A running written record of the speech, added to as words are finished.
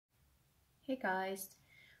Hey guys,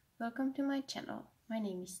 welcome to my channel. My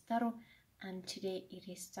name is Taru and today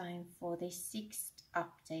it is time for the 6th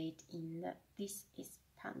update in the This is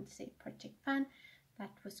Pantasy project pan that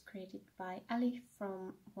was created by Ali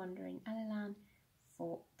from Wandering Aliland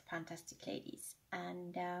for the Fantastic Ladies,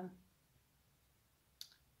 and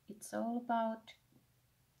it's all about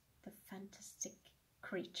the fantastic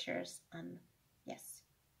creatures, and yes,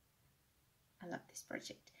 I love this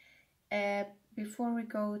project. Before we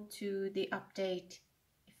go to the update,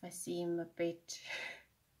 if I seem a bit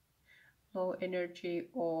low energy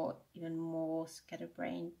or even more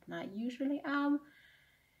scatterbrained than I usually am,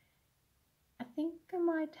 I think I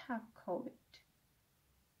might have COVID.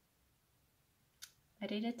 I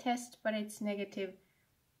did a test, but it's negative.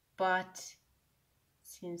 But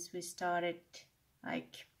since we started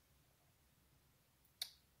like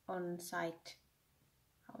on site,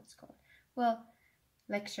 how it's called? Well,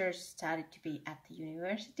 lectures started to be at the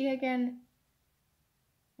university again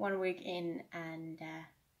 1 week in, and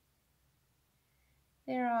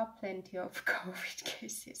there are plenty of COVID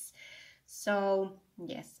cases. So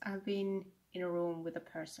yes, I've been in a room with a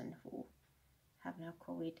person who have now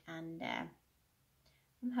COVID, and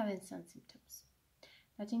I'm having some symptoms.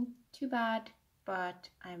 Nothing too bad, but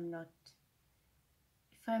I'm not.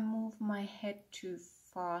 If I move my head too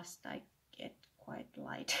fast, I get quite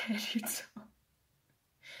lightheaded. So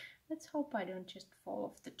let's hope I don't just fall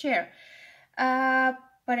off the chair.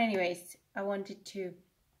 But anyways, I wanted to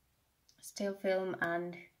still film,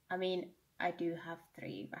 and I mean, I do have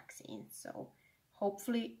 3 vaccines, so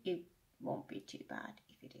hopefully it won't be too bad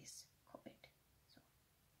if it is COVID. So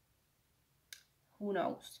who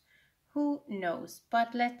knows? Who knows?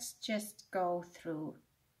 But let's just go through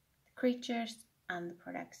the creatures and the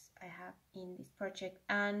products I have in this project,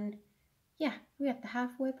 and yeah, we're at the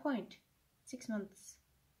halfway point. 6 months.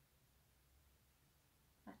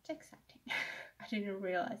 That's exciting. I didn't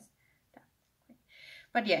realize that.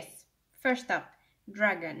 But yes, first up,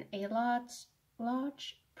 dragon, a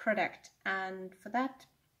large product, and for that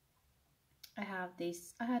I have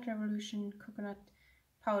this I had Revolution coconut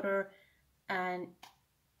powder, and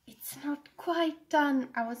it's not quite done.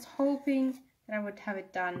 I was hoping that I would have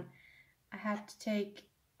it done. I had to take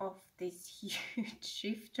off this huge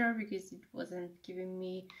shifter because it wasn't giving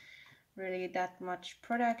me really that much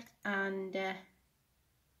product, and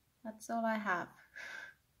that's all I have.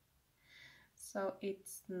 So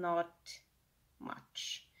it's not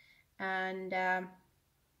much, and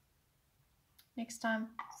next time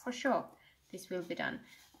for sure this will be done.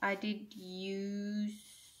 I did use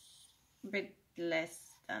a bit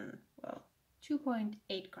less than, well,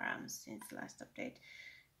 2.8 grams since the last update,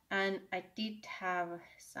 and I did have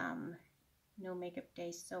some no makeup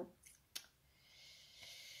days, so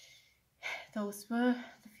those were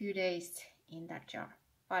the few days in that jar,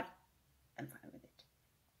 but I'm fine with it.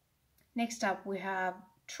 Next up we have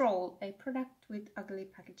Troll, a product with ugly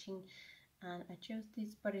packaging, and I chose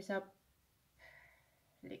this Bodies Up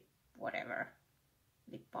lip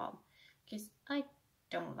balm because I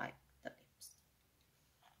don't like the lips.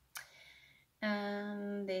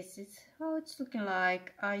 And this is how it's looking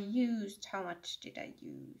like. I used, how much did I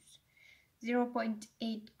use?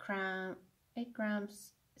 0.8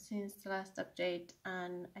 grams since the last update,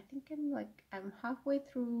 and I think I'm halfway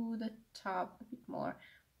through the tub, a bit more,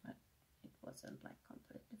 but it wasn't like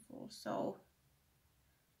completely full, so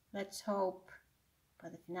let's hope by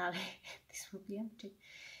the finale this will be empty.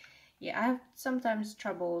 Yeah, I have sometimes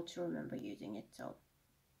trouble to remember using it, so,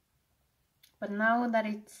 but now that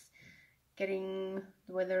it's the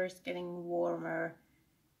weather is getting warmer,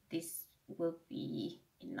 this will be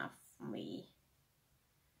enough for me,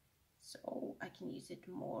 so I can use it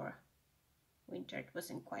more. Winter it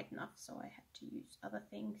wasn't quite enough, so I had to use other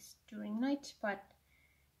things during night, but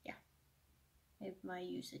yeah, maybe my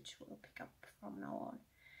usage will pick up from now on.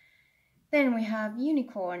 Then we have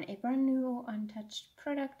Unicorn, a brand new or untouched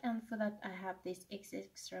product, and for that I have this XX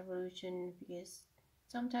Revolution because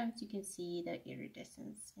sometimes you can see the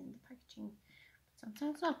iridescence in the packaging, but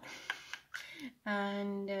sometimes not.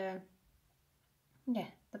 And yeah,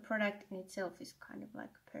 the product in itself is kind of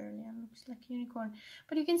like pearly and looks like unicorn,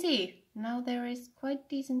 but you can see now there is quite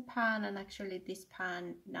decent pan, and actually this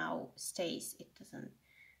pan now stays, it doesn't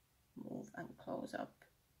move and close up,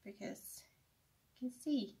 because you can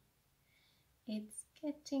see it's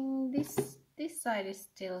getting this side is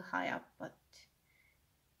still high up, but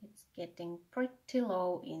it's getting pretty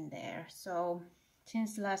low in there. So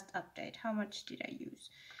since the last update, how much did I use?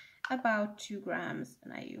 About 2 grams,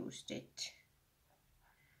 and I used it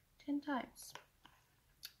 10 times.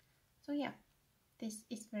 So yeah, this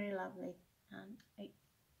is very lovely, and I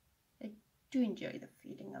do enjoy the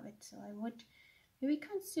feeling of it, so I would maybe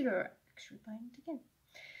consider actually buying it again.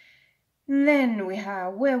 Then we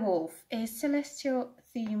have Werewolf, a celestial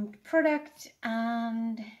themed product,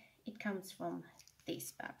 and it comes from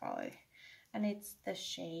this bad boy, and it's the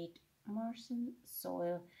shade Martian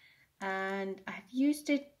Soil, and I've used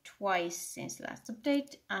it twice since last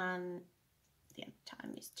update, and the end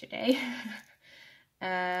time is today.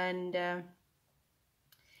 And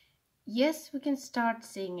yes, we can start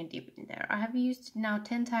seeing a dip in there. I have used it now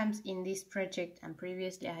 10 times in this project, and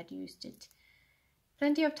previously I had used it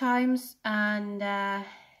plenty of times, and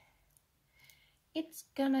it's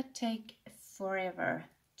gonna take forever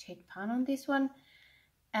to hit pan on this one.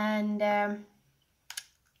 And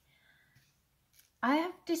I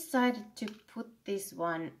have decided to put this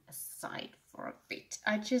one aside for a bit.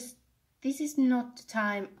 This is not the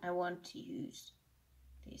time I want to use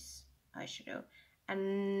this eyeshadow,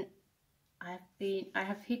 and I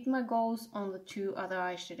have hit my goals on the 2 other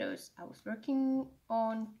eyeshadows I was working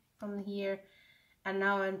on from here, and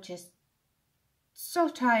now I'm just so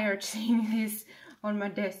tired seeing this on my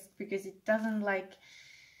desk because it doesn't like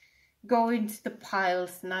go into the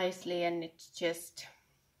piles nicely, and it's just,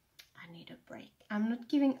 I need a break. I'm not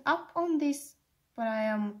giving up on this, but I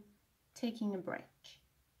am taking a break.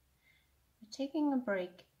 I'm taking a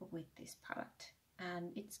break with this palette,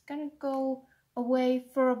 and it's gonna go away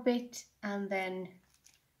for a bit, and then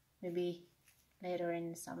maybe later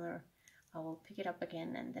in the summer I will pick it up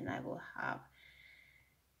again, and then I will have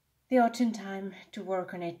the autumn time to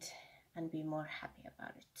work on it and be more happy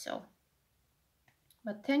about it. So,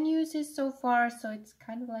 but 10 uses so far, so it's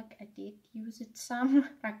kind of like I did use it some.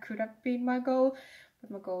 That could have been my goal,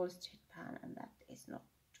 but my goal is to hit pan, and that is not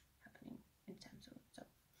happening in time zone. So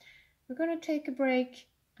we're gonna take a break,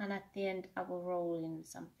 and at the end I will roll in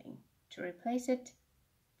something to replace it,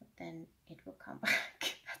 but then it will come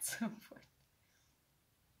back at some point.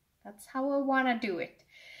 That's how I wanna do it.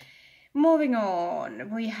 Moving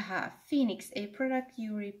on, we have Phoenix, a product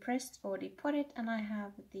you repressed or depotted, and I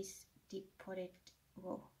have this depotted,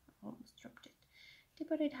 whoa, I almost dropped it,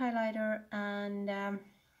 depotted highlighter, and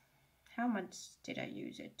how much did I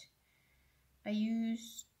use it? I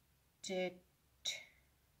used it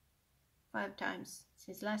 5 times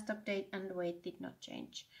since last update, and the weight did not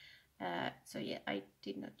change. So yeah, I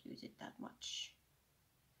did not use it that much.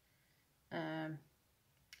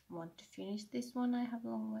 Want to finish this one. I have a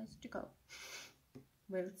long ways to go.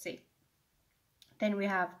 We'll see. Then we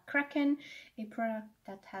have Kraken, a product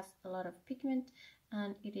that has a lot of pigment,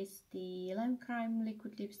 and it is the Lime Crime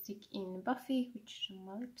liquid lipstick in Buffy, which is on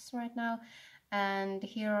my lips right now. And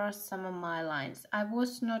here are some of my lines. I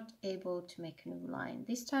was not able to make a new line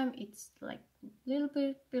this time. It's like a little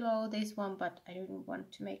bit below this one, but I didn't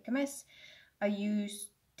want to make a mess. I used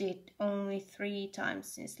it only 3 times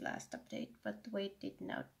since last update, but the weight did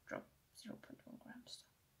now drop 0.1 grams.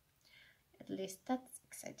 So at least that's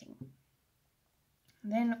exciting.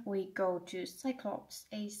 Then we go to Cyclops,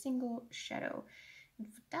 a single shadow. And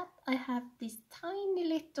for that I have this tiny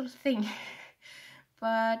little thing.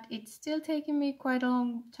 But it's still taking me quite a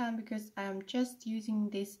long time because I am just using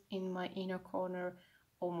this in my inner corner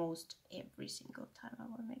almost every single time I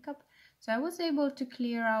wear makeup. So I was able to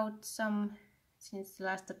clear out some since the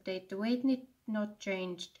last update. The weight did not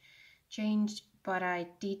changed, but I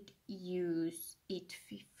did use it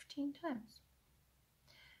 15 times.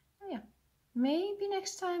 Oh yeah, maybe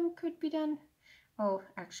next time could be done. Oh,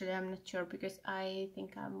 actually I'm not sure because I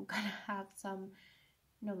think I'm gonna have some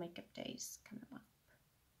no makeup days coming up.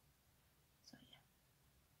 So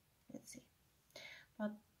yeah, let's see.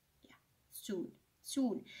 But yeah, soon.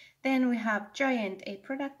 Then we have Giant, a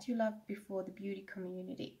product you loved before the beauty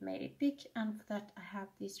community made it big, and for that I have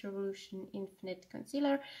this Revolution Infinite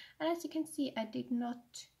Concealer, and as you can see I did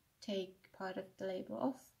not take part of the label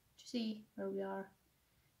off to see where we are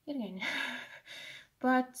yet again.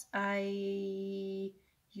 But I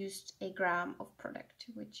used a gram of product,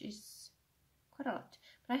 which is quite a lot.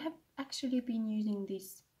 But I have actually been using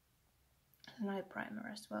this as an eye primer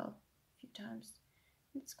as well a few times.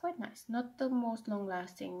 It's quite nice. Not the most long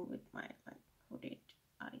lasting with my like hooded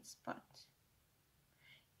eyes, but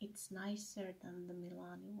it's nicer than the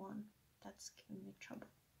Milani one. That's giving me trouble.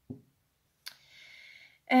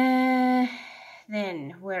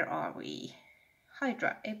 Then where are we?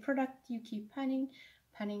 Hydra, a product you keep panning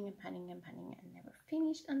and never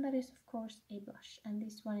finished, and that is of course a blush. And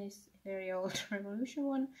this one is a very old Revolution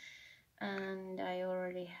one, and I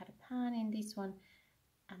already had a pan in this one,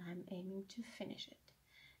 and I'm aiming to finish it.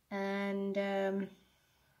 And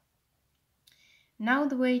now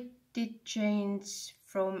the weight did change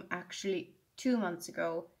from actually 2 months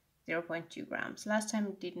ago. 0.2 grams. Last time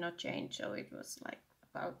it did not change, so it was like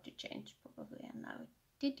about to change probably, and now it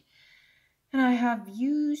did. And I have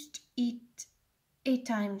used it 8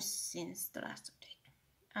 times since the last update.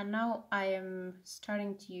 And now I am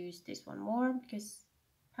starting to use this one more because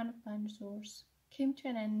Pan of Dinosaurs came to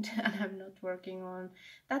an end and I'm not working on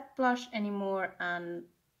that blush anymore. And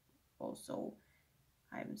also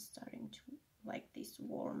I'm starting to like this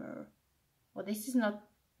warmer. Well, this is not,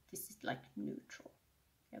 this is like neutral.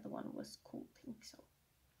 The other one was cool pink, so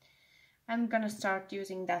I'm gonna start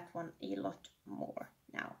using that one a lot more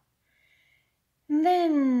now. And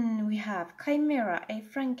then we have Chimera, a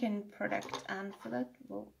Franken product, and for that,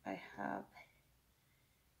 well, I have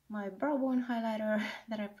my brow bone highlighter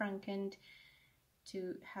that I frankened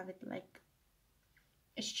to have it like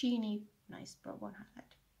a sheeny, nice brow bone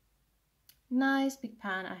highlight. Nice big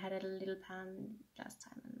pan. I had a little pan last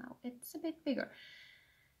time and now it's a bit bigger.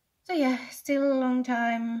 So yeah, still a long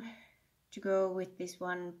time to go with this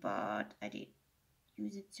one, but I did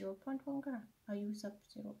use it 0.1 gram. I use up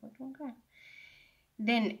 0.1 gram.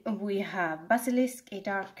 Then we have Basilisk, a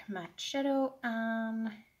dark matte shadow,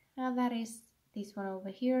 and that is this one over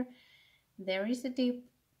here. There is a dip,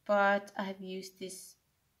 but I've used this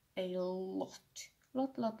a lot.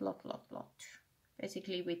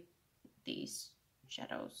 Basically with these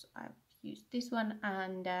shadows, I've used this one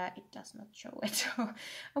and it does not show it. So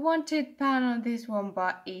I wanted pan on this one,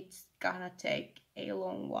 but it's gonna take a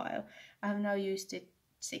long while. I have now used it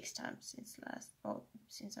 6 times since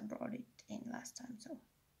I brought it in last time, so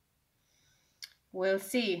we'll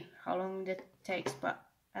see how long that takes, but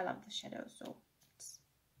I love the shadow, so it's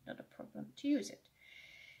not a problem to use it.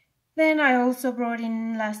 Then I also brought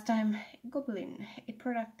in last time Goblin, a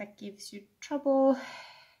product that gives you trouble.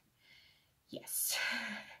 Yes.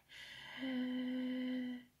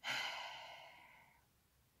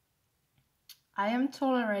 I am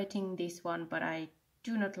tolerating this one, but I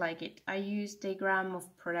do not like it. I used a gram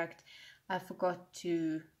of product. I forgot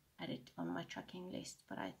to add it on my tracking list,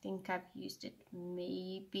 but I think I've used it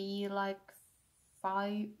maybe like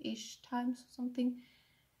 5-ish times or something.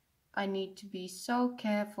 I need to be so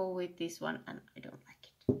careful with this one and I don't like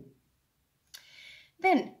it.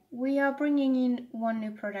 Then we are bringing in one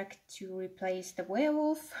new product to replace the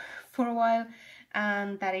werewolf for a while,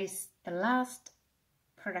 and that is the last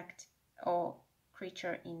product or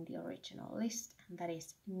creature in the original list, and that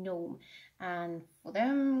is gnome. And for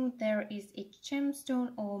them there is a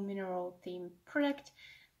gemstone or mineral themed product,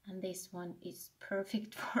 and this one is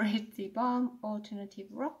perfect for it, the Balm Alternative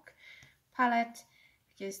Rock palette,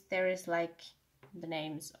 because there is like the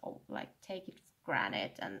names of like Take It for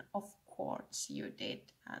Granite and Of Quartz You Did,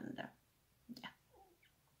 and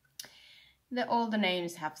yeah, all the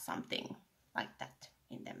names have something like that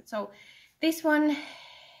in them. So this one,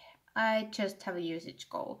 I just have a usage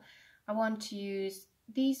goal. I want to use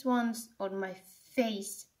these ones on my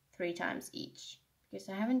face 3 times each, because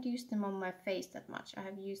I haven't used them on my face that much. I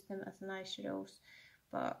have used them as nice shadows,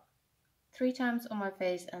 but 3 times on my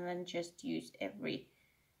face, and then just use every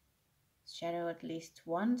shadow at least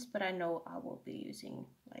once. But I know I will be using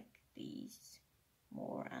like these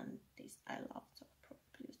more, and this I love, so I'll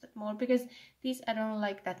probably use that more, because these I don't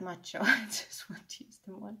like that much, so I just want to use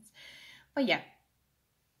them once. But yeah,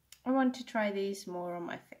 I want to try these more on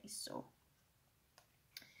my face, so.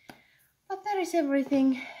 But that is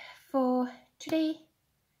everything for today.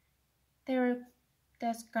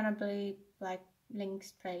 There's gonna be like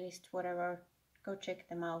links, playlist, whatever. Go check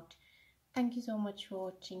them out. Thank you so much for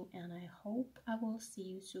watching, and I hope I will see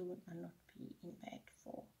you soon and not be in bed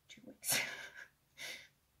for 2 weeks.